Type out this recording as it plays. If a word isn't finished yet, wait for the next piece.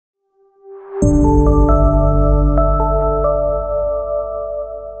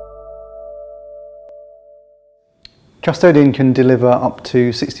Custodian can deliver up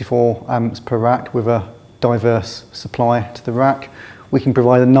to 64 amps per rack with a diverse supply to the rack. We can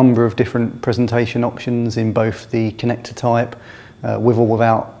provide a number of different presentation options in both the connector type, with or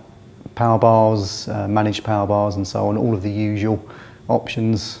without power bars, managed power bars and so on, all of the usual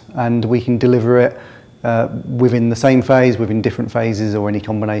options. And we can deliver it within the same phase, within different phases, or any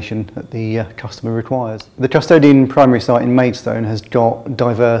combination that the customer requires. The Custodian primary site in Maidstone has got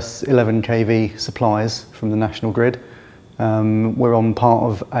diverse 11 kV supplies from the national grid. We're on part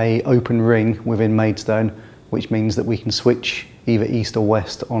of an open ring within Maidstone, which means that we can switch either east or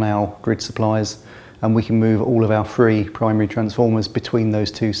west on our grid supplies, and we can move all of our 3 primary transformers between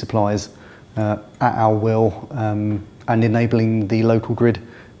those 2 supplies at our will, and enabling the local grid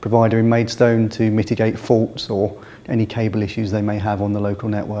provider in Maidstone to mitigate faults or any cable issues they may have on the local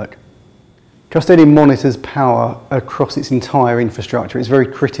network. Custodian monitors power across its entire infrastructure. It's very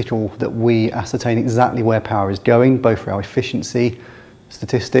critical that we ascertain exactly where power is going, both for our efficiency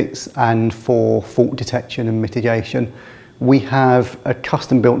statistics and for fault detection and mitigation. We have a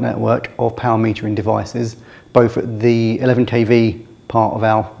custom-built network of power metering devices, both at the 11 kV part of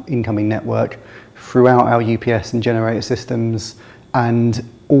our incoming network, throughout our UPS and generator systems, and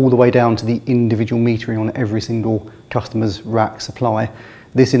all the way down to the individual metering on every single customer's rack supply.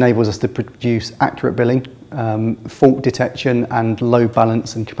 This enables us to produce accurate billing, fault detection and load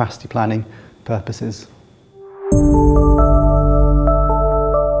balance and capacity planning purposes.